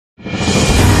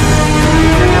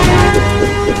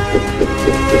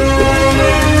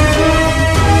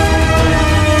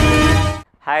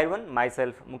Hi everyone,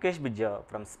 myself Mukesh Bijja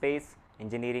from Space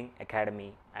Engineering Academy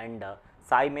and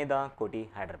SAIMEDHA Koti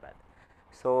Hyderabad.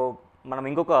 So మనం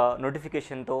ఇంకొక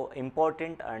నోటిఫికేషన్తో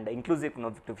important and inclusive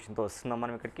నోటిఫికేషన్తో వస్తున్నాం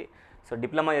మనం ఇక్కడికి. So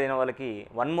diploma చదివిన వాళ్ళకి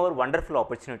one more wonderful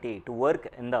opportunity to work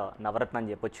in the నవరత్న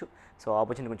అని చెప్పొచ్చు. సో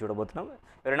ఆపర్చునిటీ గురించి చూడబోతున్నాం.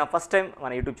 ఎవరైనా ఫస్ట్ టైం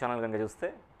మన యూట్యూబ్ ఛానల్ కనుక చూస్తే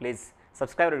please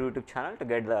subscribe our YouTube channel to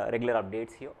get the regular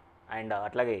updates here. And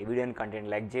అట్లాగే వీడియోని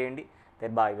కంటెంట్ లైక్ చేయండి.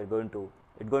 Thereby we're going to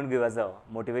give us a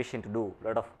motivation to do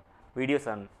lot of videos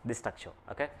on this structure.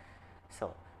 Okay, so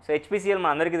HPCL మన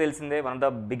అందరికీ తెలిసిందే, one of the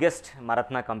biggest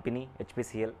మరత్న company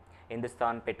HPCL,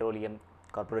 Hindustan petroleum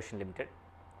corporation limited.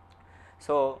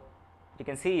 So you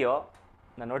can see here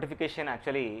the notification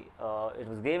actually it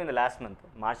was gave in the last month,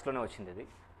 మార్చ్లోనే వచ్చింది ఇది.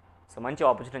 So మంచి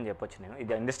opportunity అని చెప్పొచ్చు. నేను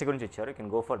ఇది ఇండస్ట్రీ గురించి ఇచ్చారు, you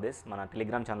can go for this. మన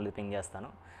టెలిగ్రామ్ ఛానల్ పింగ్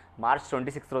చేస్తాను. మార్చ్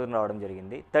 26 రోజున రావడం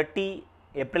జరిగింది. 30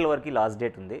 ఏప్రిల్ వరకు లాస్ట్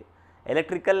డేట్ ఉంది.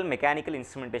 ఎలక్ట్రికల్ మెకానికల్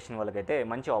ఇన్స్ట్రుమెంటేషన్ వాళ్ళకైతే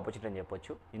మంచి ఆపర్చునిటీ అని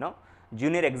చెప్పొచ్చు. యూనో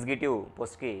జూనియర్ ఎగ్జిక్యూటివ్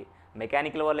పోస్ట్కి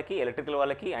మెకానికల్ వాళ్ళకి, ఎలక్ట్రికల్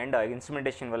వాళ్ళకి అండ్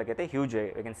ఇన్స్ట్రుమెంటేషన్ వాళ్ళకైతే హ్యూజ్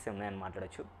వేకెన్సీ ఉన్నాయని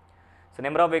మాట్లాడచ్చు. సో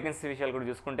నెంబర్ ఆఫ్ వేకెన్సీ విషయాలు కూడా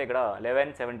చూసుకుంటే ఇక్కడ 11,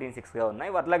 17, 6గా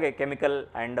ఉన్నాయి. అట్లాగే కెమికల్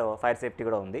అండ్ ఫైర్ సేఫ్టీ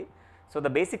కూడా ఉంది. So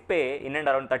the basic pay in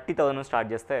and around 30,000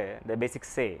 start చేస్తే ద బేసిక్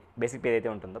పే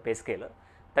ఏదైతే ఉంటుందో పే స్కేల్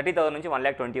 30,000 నుంచి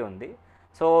 1,20,000 ఉంది.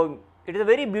 So it is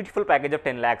a very beautiful package of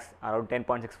 10 lakhs, around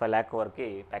 10.65 lakh వరకు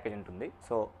ప్యాకేజ్ ఉంటుంది.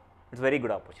 So it's very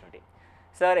good opportunity.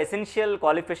 Sir essential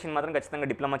qualification మాత్రం ఖచ్చితంగా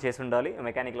diploma చేసి ఉండాలి.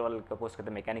 మెకానికల్ వాళ్ళకి పోస్ట్కి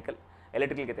అయితే మెకానికల్,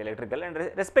 ఎలక్ట్రికల్కి అయితే ఎలక్ట్రికల్ అండ్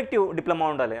రెస్పెక్టివ్ డిప్లొమా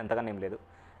ఉండాలి, అంతగానే ఏం లేదు.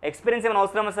 ఎక్స్పీరియన్స్ ఏమైనా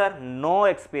అవసరమా సార్? No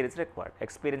experience required.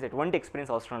 ఎటువంటి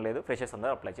ఎక్స్పీరియన్స్ అవసరం లేదు, ఫ్రెషర్స్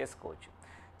అందరూ అప్లై చేసుకోవచ్చు.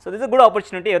 So this a good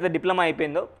opportunity. ఎవరైతే డిప్లొమా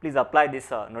అయిపోయిందో please apply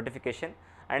this notification.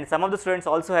 And some of the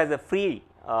students also has a free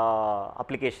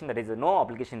application, that is no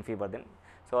application fee for them.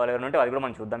 So వాళ్ళు ఎవరైనా ఉంటే అది కూడా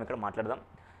మనం చూద్దాం, ఇక్కడ మాట్లాడదాం.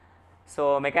 సో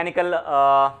మెకానికల్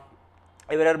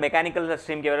ఎవరెవరు మెకానికల్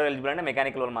స్ట్రీమ్కి ఎవరెవరు ఎలిజిబుల్ అంటే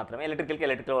మెకానికల్ వాళ్ళు మాత్రమే, ఎలక్ట్రికల్కి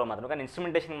ఎలక్ట్రికల్ వాళ్ళు మాత్రమే. కానీ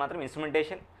ఇన్స్ట్రుమెంటేషన్ మాత్రం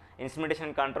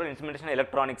ఇన్స్ట్రుమెంటేషన్ కంట్రోల్, ఇన్స్ట్రుమెంటేషన్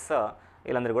ఎలక్ట్రానిక్స్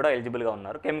వీళ్ళందరూ కూడా ఎలిజిబుల్గా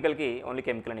ఉన్నారు. కెమికల్కి ఓన్లీ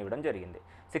కెమికల్ అని ఇవ్వడం జరిగింది.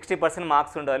 60%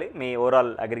 మార్క్స్ ఉండాలి మీ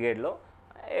ఓవరాల్ అగ్రిగేట్లో.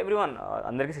 ఎవ్రీవన్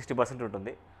అందరికీ 60%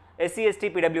 ఉంటుంది. SC,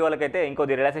 ST, PW వాళ్ళకైతే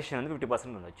ఇంకొద్ది రిలాక్సేషన్ ఉంది,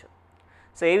 50% ఉండొచ్చు.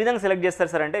 సో ఏ విధంగా సెలెక్ట్ చేస్తారు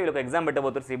సార్ అంటే వీళ్ళకి ఎగ్జామ్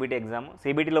పెట్టబోతారు, CBT ఎగ్జామ్.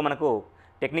 CBTలో మనకు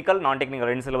టెక్నికల్, నాన్ టెక్నికల్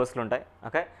 2 సిలబస్లు ఉంటాయి.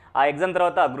 ఓకే, ఆ ఎగ్జామ్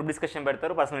తర్వాత గ్రూప్ డిస్కషన్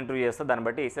పెడతారు, పర్సనల్ ఇంటర్వ్యూ చేస్తారు, దాన్ని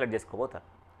బట్టి select చేసుకోబోతారు.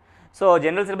 So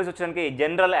general syllabus వచ్చడానికి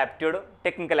general aptitude,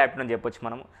 technical aptitude అని చెప్పొచ్చు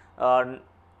మనము.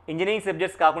 ఇంజనీరింగ్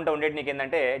సబ్జెక్ట్స్ కాకుండా ఉండేది నీకు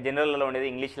ఏంటంటే జనరల్లో ఉండేది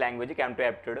English language, క్యాంప్టివ్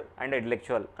aptitude and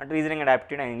intellectual అంటే reasoning and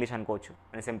aptitude and English అనుకోవచ్చు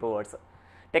అని సింపుల్ వర్డ్స్.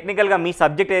 టెక్నికల్గా మీ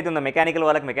సబ్జెక్ట్ ఏదైతే ఉందో మెకానికల్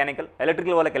వాళ్ళకి మెకానికల్,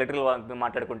 ఎలక్ట్రికల్ వాళ్ళకి ఎలక్ట్రికల్ వాళ్ళకి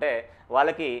మాట్లాడుకుంటే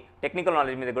వాళ్ళకి టెక్నికల్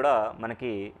నాలెడ్జ్ మీద కూడా మనకి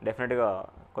డెఫినెట్గా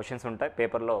క్వశ్చన్స్ ఉంటాయి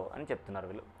పేపర్లో అని చెప్తున్నారు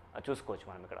వీళ్ళు. అది చూసుకోవచ్చు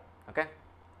మనం ఇక్కడ. ఓకే,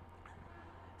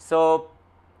 సో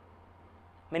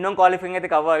మినిమం క్వాలిఫైయింగ్ అయితే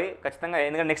కావాలి ఖచ్చితంగా.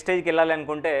 ఎందుకంటే నెక్స్ట్ స్టేజ్కి వెళ్ళాలి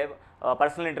అనుకుంటే,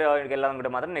 పర్సనల్ ఇంటర్వ్యూకి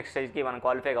వెళ్ళాలనుకుంటే మాత్రం నెక్స్ట్ స్టేజ్కి మనం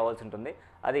క్వాలిఫై కావాల్సి ఉంటుంది.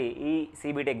 అది ఈ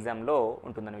CBT ఎగ్జామ్లో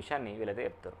ఉంటుందన్న విషయాన్ని వీళ్ళైతే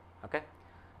చెప్తారు. ఓకే,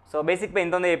 సో బేసిక్ పే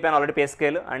ఎంత ఉందో చెప్పాను already, pay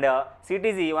scale. And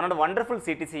CTC one of the wonderful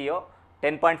CTCయో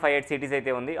 10.58 CTC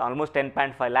అయితే ఉంది. Almost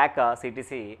 10.5 lakh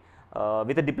CTC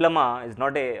with diploma is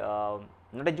not a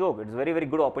joke. It's very very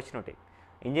good opportunity.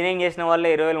 Engineering చేసిన వాళ్ళే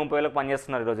 20,000-30,000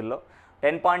 పనిచేస్తున్నారు ఈ రోజుల్లో.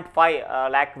 10.5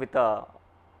 lakh with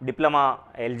diploma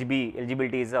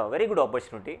eligibility is a very good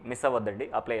opportunity. Miss అవ్వద్దండి,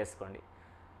 apply చేసుకోండి.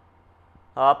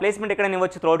 Placement ఎక్కడైనా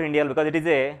ఇవ్వచ్చు throughout India, because it is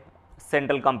a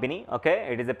central company. Okay,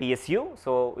 it is a PSU,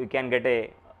 so you can get a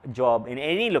job in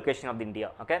any location of the India.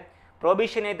 Okay,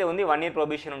 prohibition అయితే ఉంది, 1 year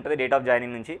prohibition ఉంటుంది date of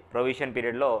joining నుంచి. Prohibition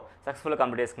పీరియడ్లో సక్సెస్ఫుల్గా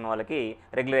complete చేసుకున్న వాళ్ళకి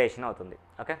రెగ్యులరేషన్ అవుతుంది.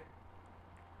 Okay,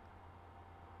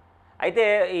 అయితే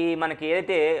ఈ మనకి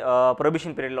ఏదైతే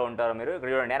ప్రొబిషన్ పీరియడ్లో ఉంటారో మీరు ఇక్కడ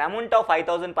చూడండి, an amount of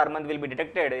 5,000 per month will be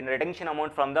deducted in retention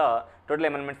amount from the total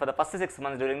ఎమల్మెంట్ for the first 6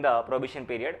 months during the prohibition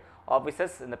period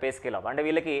officers in the pay scale of. అంటే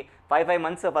వీళ్ళకి 5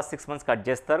 months ఫస్ట్ 6 months కట్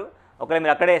చేస్తారు. ఒకవేళ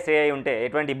మీరు అక్కడే stay అయి ఉంటే,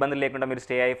 ఎటువంటి ఇబ్బందులు లేకుండా మీరు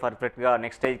స్టే అయ్యి పర్ఫెక్ట్గా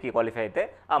నెక్స్ట్ స్టేజ్కి క్వాలిఫై అయితే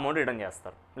ఆ అమౌంట్ రిటర్న్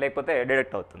చేస్తారు, లేకపోతే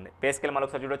డిడక్ట్ అవుతుంది. పే స్కేల్ మళ్ళీ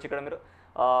ఒకసారి చూడొచ్చు. ఇక్కడ మీరు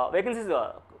వేకెన్సీస్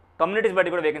కమ్యూనిటీస్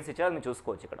బట్టి కూడా వేకెన్సీ ఇచ్చారు, మీరు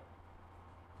చూసుకోవచ్చు. ఇక్కడ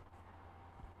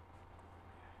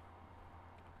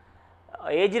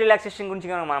ఏజ్ రిలాక్సేషన్ గురించి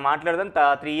మనం మాట్లాడదాం.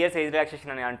 3 years ఏజ్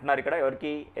రిలాక్సేషన్ అని అంటున్నారు ఇక్కడ.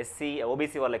 ఎవరికి? SC,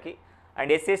 OBC వాళ్ళకి.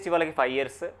 అండ్ SC, ST వాళ్ళకి 5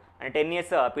 years అండ్ 10 years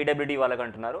PWD వాళ్ళకి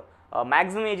అంటున్నారు.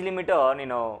 మ్యాక్సిమం ఏజ్ లిమిట్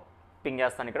నేను పింగ్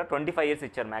చేస్తాను ఇక్కడ. 25 years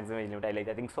ఇచ్చారు maximum age limit.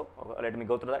 I think so. Let me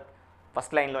go through that.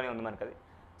 First లైన్లోనే ఉంది మనకి అది.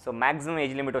 సో మ్యాక్సిమం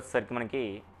ఏజ్ లిమిట్ వచ్చేసరికి మనకి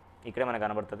ఇక్కడే మనకు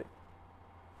కనబడుతుంది.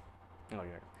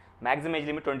 మ్యాక్సిమం ఏజ్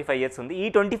లిమిట్ 25 years ఉంది. ఈ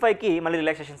 25కి మళ్ళీ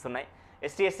రిలాక్సేషన్స్ ఉన్నాయి.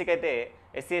 SC, STకి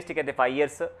అయితే 5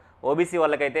 years, OBC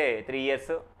వాళ్ళకైతే 3 years,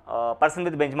 person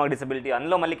with bench mark disability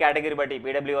అందులో మళ్ళీ కేటగిరీ బట్టి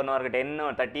PW ఉన్న వరకు 10,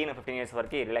 13, 15 years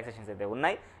వరకు రిలాక్సేషన్స్ అయితే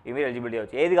ఉన్నాయి. ఇవి ఎలిజిబిలిటీ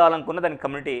వచ్చి ఏది కావాలనుకున్నా దానికి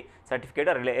కమ్యూనిటీ సర్టిఫికేట్,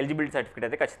 ఎలిజిబిలిటీ సర్టిఫికేట్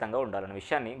అయితే ఖచ్చితంగా ఉండాలన్న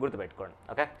విషయాన్ని గుర్తుపెట్టుకోండి.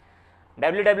 ఓకే,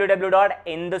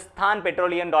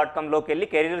 www.hindusthanpetroleum.com వెళ్ళి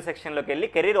కెరీర్ సెక్షన్లోకి వెళ్ళి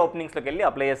కెరీర్ ఓపెనింగ్స్లోకి వెళ్ళి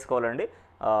అప్లై చేసుకోవాలండి.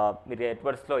 మీరు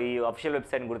ఎట్వర్డ్స్లో ఈ అఫీషియల్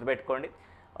వెబ్సైట్ని గుర్తుపెట్టుకోండి.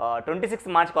 26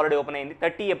 మార్చ్కి ఆల్రెడీ ఓపెన్ అయింది.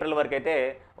 30 ఏప్రిల్ వరకు అయితే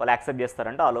వాళ్ళు యాక్సెప్ట్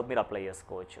చేస్తారంటే ఆలోపు మీరు అప్లై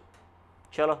చేసుకోవచ్చు.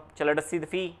 చలో let us see the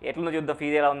fee. ఎట్లుందో చూద్దాం ఫీ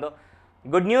ఎలా ఉందో.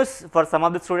 Good news for some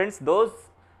of the students, those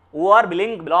who are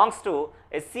belongs to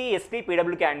SC, ST,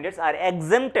 PW candidates are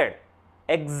exempted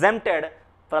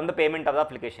from the payment of the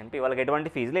application fee. వాళ్ళకి ఎటువంటి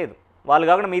fee లేదు. వాళ్ళు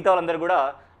కాకుండా మిగతా వాళ్ళందరూ కూడా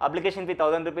అప్లికేషన్ ఫీ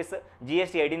 1000 రూపీస్,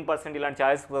 GST 18% ఇలాంటి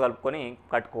ఛార్జెస్ కలుపుకొని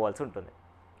కట్టుకోవాల్సి ఉంటుంది.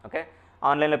 ఓకే,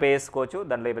 ఆన్లైన్లో పే చేసుకోవచ్చు,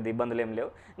 దాంట్లో పెద్ద ఇబ్బందులు ఏం లేవు.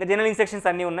 ఇంకా జనరల్ ఇన్స్ట్రక్షన్స్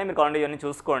అన్నీ ఉన్నాయి, మీరు కావాలంటే ఇవన్నీ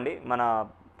చూసుకోండి. మన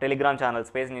టెలిగ్రామ్ ఛానల్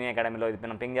స్పేస్ ఇంజనీరింగ్ అకాడమీలో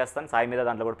నేను పింగ్ చేస్తాను, సాయి మీద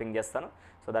దాంట్లో కూడా పింగ్ చేస్తాను.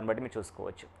 సో దాన్ని బట్టి మీరు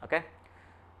చూసుకోవచ్చు. ఓకే,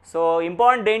 సో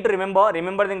ఇంపార్టెంట్ ఏంటి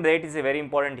remembering rate is very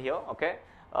important here. Okay,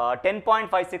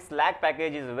 10.56 lakh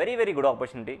package is very good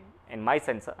opportunity in my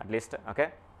sense at least. Okay,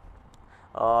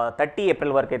 30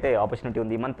 April వరకు అయితే ఆపర్చునిటీ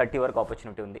ఉంది. ఈ మంత్ 30 వరకు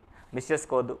ఆపర్చునిటీ ఉంది, మిస్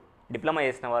చేసుకోవద్దు. డిప్లొమా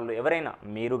చేసిన వాళ్ళు ఎవరైనా,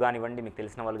 మీరు కానివ్వండి, మీకు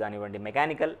తెలిసిన వాళ్ళు కానివ్వండి,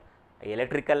 మెకానికల్,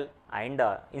 ఎలక్ట్రికల్ అండ్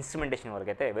ఇన్స్ట్రుమెంటేషన్ వరకు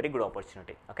అయితే very good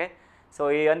opportunity. Okay, so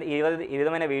ఈ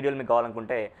విధమైన వీడియోలు మీకు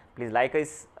కావాలనుకుంటే please like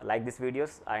this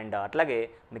videos. And అట్లాగే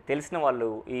మీకు తెలిసిన వాళ్ళు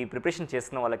ఈ ప్రిపరేషన్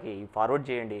చేస్తున్న వాళ్ళకి ఫార్వర్డ్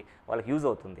చేయండి, వాళ్ళకి యూజ్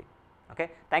అవుతుంది. Okay,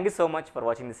 thank you so much for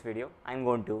watching this video. I'm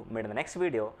going to meet in the next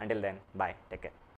video. Until then, bye, take care.